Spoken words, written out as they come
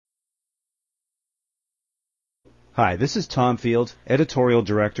Hi, this is Tom Field, Editorial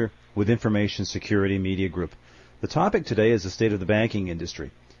Director with Information Security Media Group. The topic today is the state of the banking industry,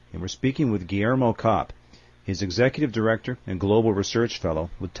 and we're speaking with Guillermo Kopp. He's Executive Director and Global Research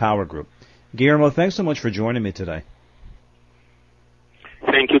Fellow with Tower Group. Guillermo, thanks so much for joining me today.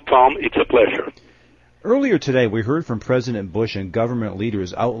 Thank you, Tom. It's a pleasure. Earlier today, we heard from President Bush and government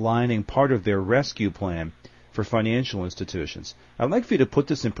leaders outlining part of their rescue plan for financial institutions. I'd like for you to put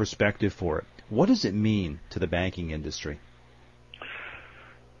this in perspective for it. What does it mean to the banking industry?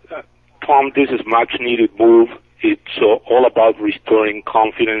 Tom, this is a much-needed move. It's all about restoring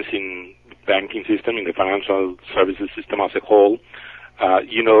confidence in the banking system, in the financial services system as a whole.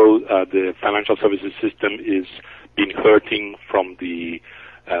 The financial services system is been hurting from the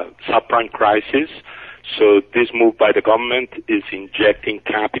subprime crisis. So this move by the government is injecting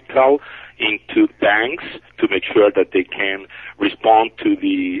capital into banks to make sure that they can respond to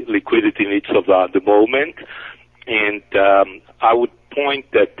the liquidity needs of the moment. And I would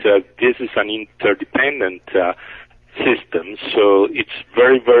point that this is an interdependent system, so it's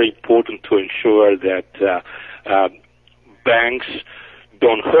very, very important to ensure that banks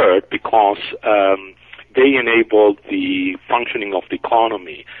don't hurt because they enable the functioning of the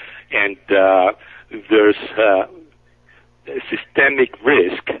economy. And there's systemic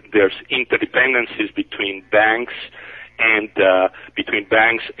risk. There's interdependencies between banks and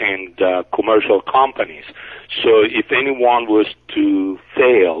commercial companies. So if anyone was to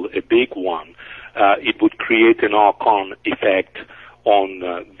fail, a big one, it would create a knock-on effect on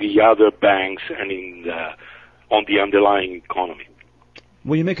the other banks and on the underlying economy.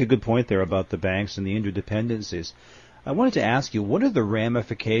 Well, you make a good point there about the banks and the interdependencies. I wanted to ask you, what are the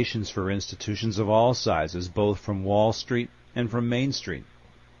ramifications for institutions of all sizes, both from Wall Street and from Main Street?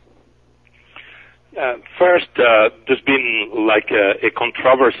 First, there's been like a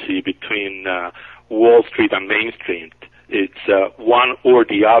controversy between Wall Street and Main Street. It's one or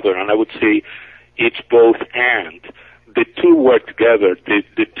the other, and I would say it's both and. The two work together.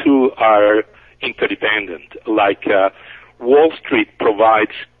 The two are interdependent. Like Wall Street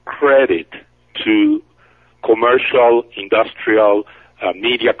provides credit to commercial, industrial,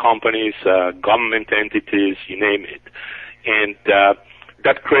 media companies, government entities, you name it. And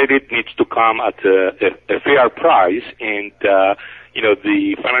that credit needs to come at a fair price, and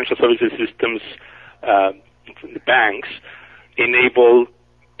the financial services systems, the banks, enable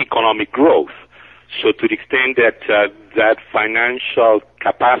economic growth. So to the extent that that financial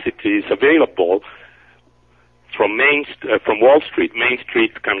capacity is available from Wall Street, Main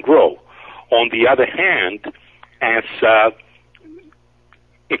Street can grow. On the other hand, as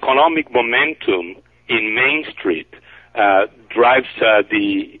economic momentum in Main Street drives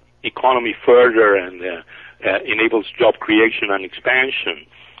the economy further and enables job creation and expansion,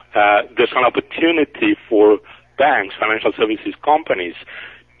 there's an opportunity for banks, financial services companies,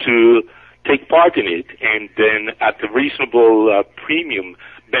 to take part in it and then at a reasonable premium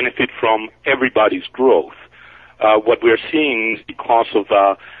benefit from everybody's growth. What we're seeing is because of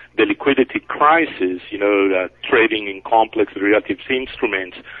the liquidity crisis, trading in complex derivatives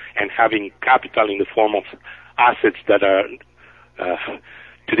instruments and having capital in the form of assets that are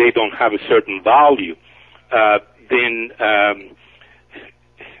today don't have a certain value, then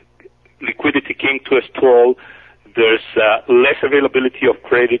liquidity came to a stall. There's less availability of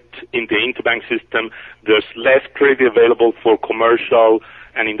credit in the interbank system. There's less credit available for commercial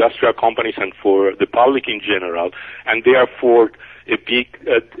and industrial companies and for the public in general, and therefore a big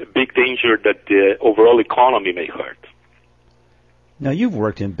danger that the overall economy may hurt. Now, you've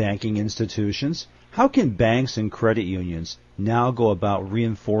worked in banking institutions. How can banks and credit unions now go about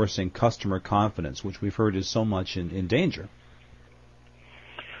reinforcing customer confidence, which we've heard is so much in danger?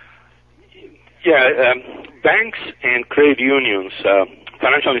 Yeah, banks and credit unions,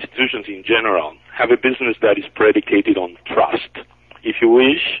 financial institutions in general, have a business that is predicated on trust. If you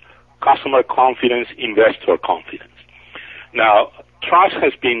wish, customer confidence, investor confidence. Now, trust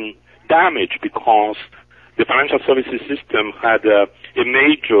has been damaged because the financial services system had a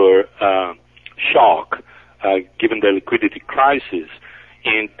major shock given the liquidity crisis,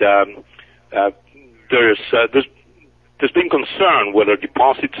 and there's been concern whether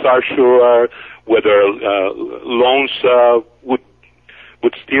deposits are sure, whether loans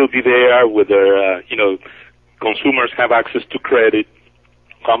would still be there, whether consumers have access to credit,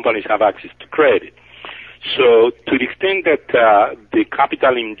 companies have access to credit. So to the extent that the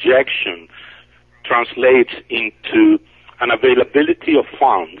capital injection translates into an availability of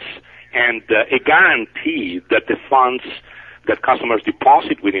funds and a guarantee that the funds that customers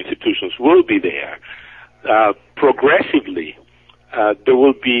deposit with institutions will be there, progressively there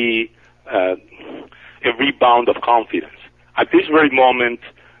will be a rebound of confidence. At this very moment,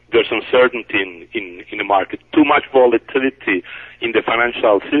 there's uncertainty in the market. Too much volatility in the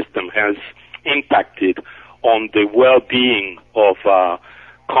financial system has impacted on the well-being of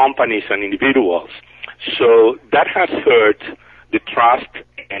companies and individuals. So that has hurt the trust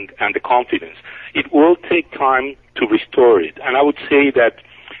and the confidence. It will take time to restore it. And I would say that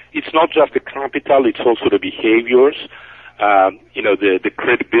it's not just the capital, it's also the behaviors, the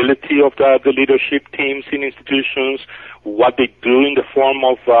credibility of the leadership teams in institutions, what they do in the form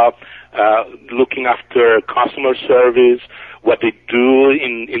of looking after customer service, what they do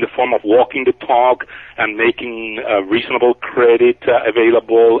in the form of walking the talk and making reasonable credit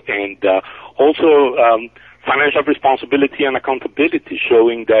available, and also financial responsibility and accountability,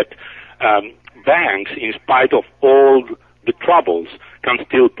 showing that banks, in spite of all the troubles, can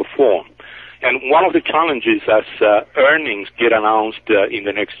still perform. And one of the challenges as earnings get announced in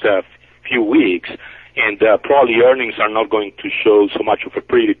the next few weeks, and probably earnings are not going to show so much of a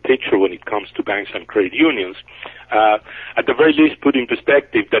pretty picture when it comes to banks and credit unions, at the very least put in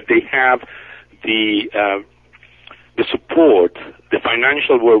perspective that they have the support, the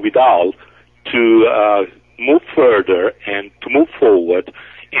financial wherewithal to move further and to move forward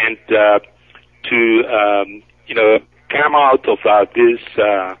and to come out of this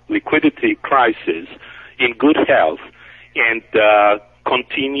liquidity crisis in good health and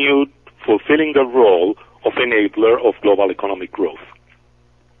continue fulfilling the role of enabler of global economic growth.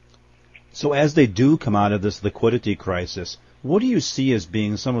 So as they do come out of this liquidity crisis, what do you see as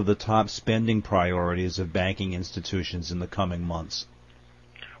being some of the top spending priorities of banking institutions in the coming months?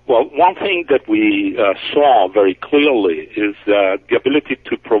 Well, one thing that we saw very clearly is the ability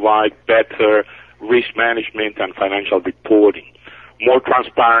to provide better risk management and financial reporting, more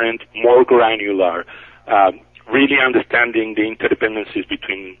transparent, more granular, really understanding the interdependencies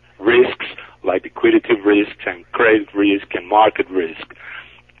between risks like liquidity risks and credit risk and market risk.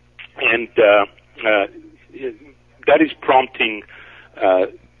 And that is prompting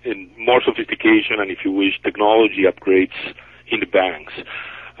in more sophistication and, if you wish, technology upgrades in the banks.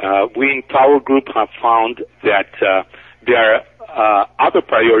 We in Tower Group have found that there are other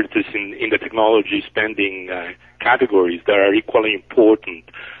priorities in the technology spending categories that are equally important,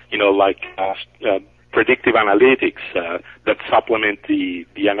 like predictive analytics that supplement the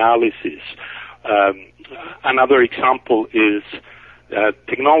analysis. Another example is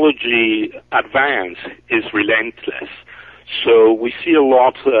technology advance is relentless. So we see a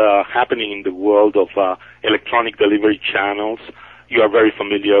lot happening in the world of electronic delivery channels. You are very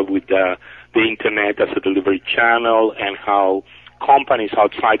familiar with the Internet as a delivery channel and how companies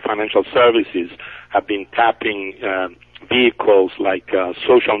outside financial services have been tapping vehicles like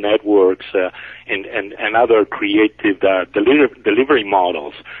social networks and other creative delivery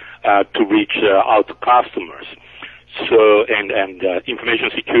models to reach out to customers. So, and information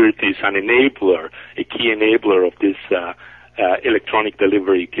security is an enabler, a key enabler of this electronic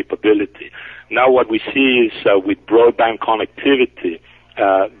delivery capability. Now what we see is with broadband connectivity,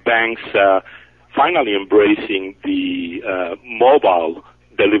 banks finally embracing the mobile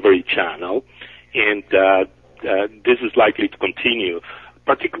delivery channel, and this is likely to continue.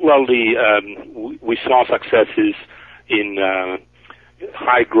 Particularly, we saw successes in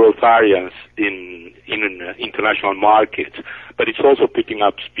high growth areas in international markets, but it's also picking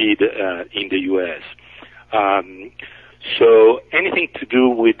up speed in the U.S. So anything to do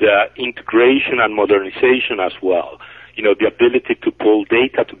with integration and modernization as well, the ability to pull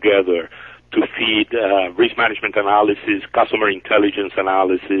data together to feed risk management analysis, customer intelligence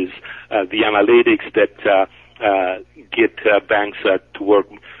analysis, the analytics that get banks to work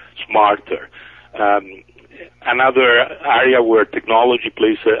smarter. Another area where technology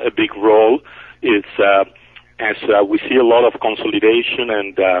plays a big role is as we see a lot of consolidation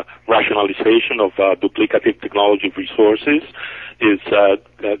and rationalization of duplicative technology resources, is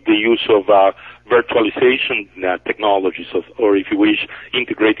the use of virtualization technologies, or if you wish,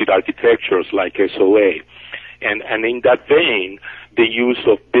 integrated architectures like SOA. And in that vein, the use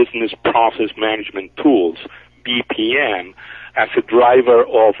of business process management tools, BPM, as a driver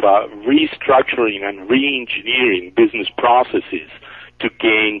of restructuring and re-engineering business processes to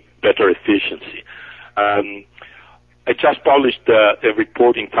gain better efficiency. I just published a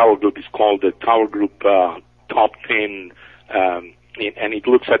report in Tower Group. It's called the Tower Group Top 10, and it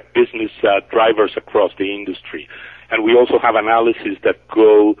looks at business drivers across the industry. And we also have analysis that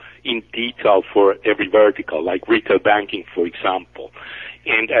go in detail for every vertical, like retail banking, for example.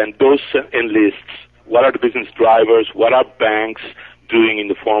 And those enlists what are the business drivers, what are banks doing in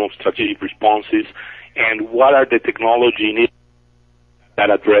the form of strategic responses, and what are the technology needs that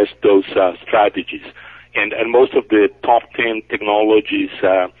address those strategies. and most of the top 10 technologies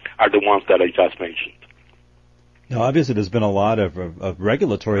are the ones that I just mentioned. Now, obviously, there's been a lot of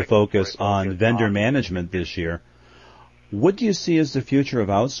regulatory focus on vendor management this year. What do you see as the future of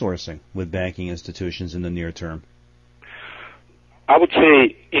outsourcing with banking institutions in the near term? I would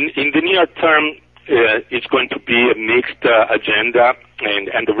say in the near term, it's going to be a mixed agenda,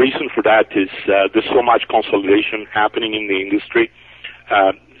 and the reason for that is there's so much consolidation happening in the industry.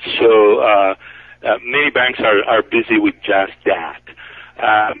 So many banks are busy with just that.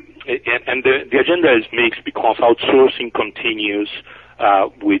 And the agenda is mixed because outsourcing continues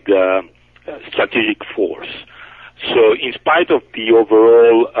with strategic force. So in spite of the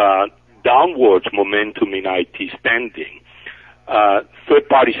overall downwards momentum in IT spending,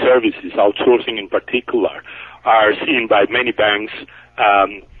 third-party services, outsourcing in particular, are seen by many banks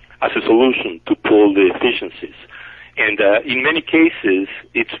as a solution to pull the efficiencies. And in many cases,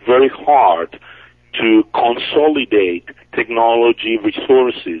 it's very hard to consolidate technology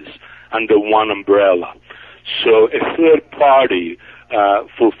resources under one umbrella. So a third party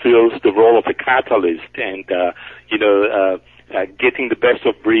fulfills the role of a catalyst and, getting the best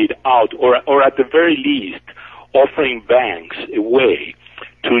of breed out, or at the very least, offering banks a way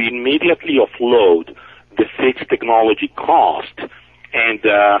to immediately offload the fixed technology cost and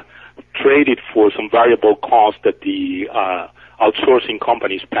trade it for some variable cost that the outsourcing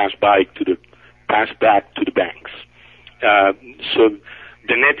companies pass back to the banks. So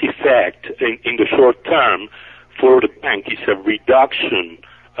the net effect in the short term for the bank is a reduction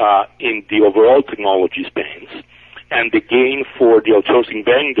in the overall technology spends, and the gain for the outsourcing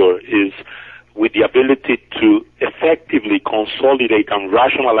vendor is with the ability to effectively consolidate and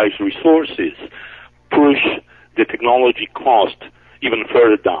rationalize resources, push the technology cost even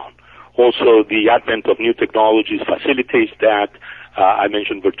further down. Also, the advent of new technologies facilitates that. I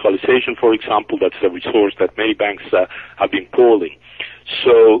mentioned virtualization, for example. That's a resource that many banks have been pulling.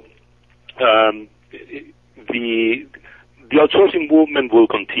 So the outsourcing movement will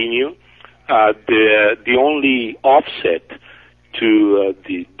continue. The only offset to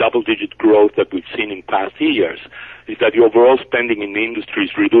the double-digit growth that we've seen in past years is that the overall spending in the industry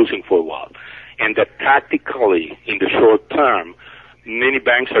is reducing for a while, and that tactically, in the short term, many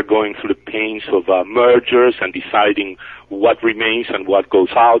banks are going through the pains of mergers and deciding what remains and what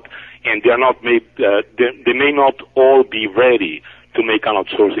goes out, and they may not all be ready to make an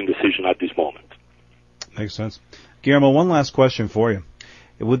outsourcing decision at this moment. Makes sense. Guillermo, one last question for you.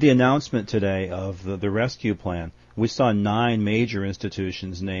 With the announcement today of the rescue plan, we saw 9 major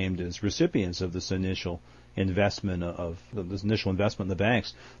institutions named as recipients of this initial investment in the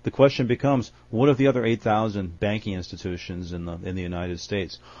banks. The question becomes, what of the other 8,000 banking institutions in the United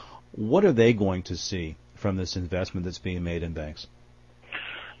States? What are they going to see from this investment that's being made in banks?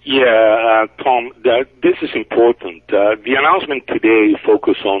 Yeah, Tom, this is important. The announcement today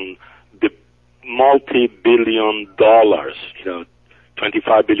focused on the multi-billion dollars,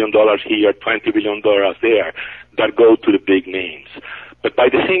 $25 billion here, $20 billion there, that go to the big names. But by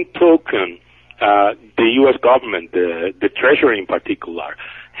the same token, the U.S. government, the Treasury in particular,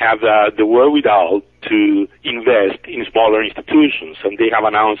 have the wherewithal to invest in smaller institutions, and they have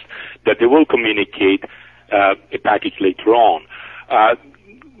announced that they will communicate a package later on.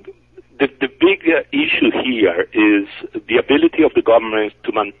 The big issue here is the ability of the government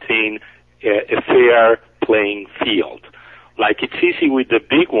to maintain a fair playing field. Like, it's easy with the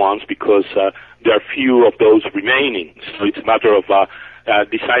big ones because there are few of those remaining. So it's a matter of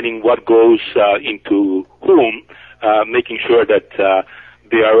deciding what goes into whom, making sure that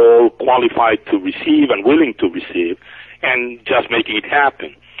they are all qualified to receive and willing to receive, and just making it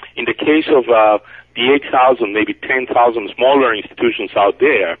happen. In the case of the 8,000, maybe 10,000 smaller institutions out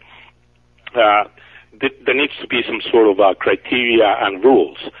there, there needs to be some sort of criteria and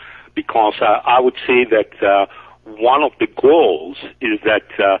rules, because I would say that one of the goals is that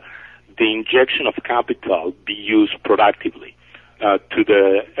the injection of capital be used productively. To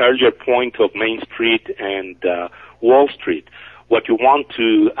the earlier point of Main Street and Wall Street, what you want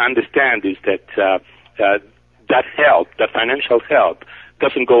to understand is that that help, that financial help,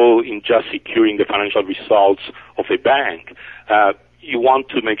 doesn't go in just securing the financial results of a bank. You want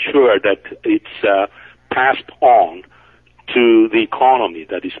to make sure that it's passed on to the economy,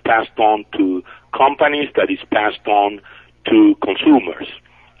 that is passed on to companies, that is passed on to consumers.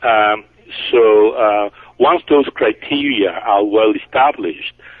 So once those criteria are well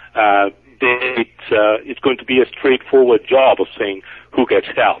established, then it's going to be a straightforward job of saying who gets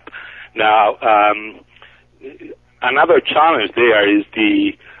help. Now, another challenge there is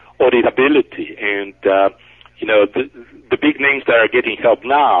the auditability, and the big names that are getting help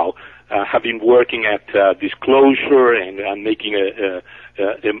now have been working at disclosure and making a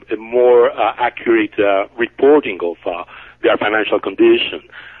more accurate reporting of their financial condition.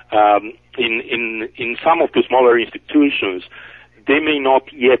 In some of the smaller institutions, they may not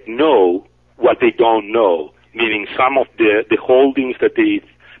yet know what they don't know, meaning some of the holdings that they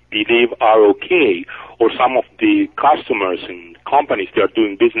believe are okay, or some of the customers and companies they are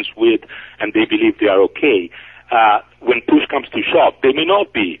doing business with and they believe they are okay. When push comes to shove, they may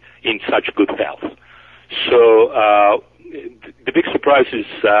not be in such good health. So the big surprise is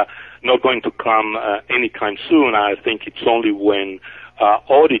not going to come anytime soon. I think it's only when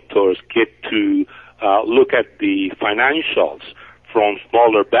auditors get to look at the financials from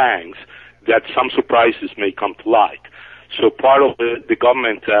smaller banks that some surprises may come to light. So part of the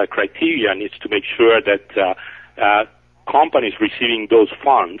government criteria needs to make sure that companies receiving those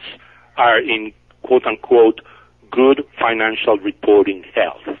funds are in quote-unquote good financial reporting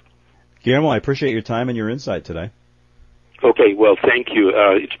health. Guillermo, I appreciate your time and your insight today. Okay, well, thank you.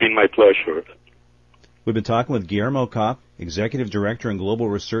 It's been my pleasure. We've been talking with Guillermo Kopp, Executive Director and Global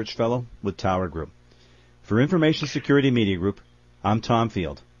Research Fellow with Tower Group. For Information Security Media Group, I'm Tom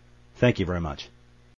Field. Thank you very much.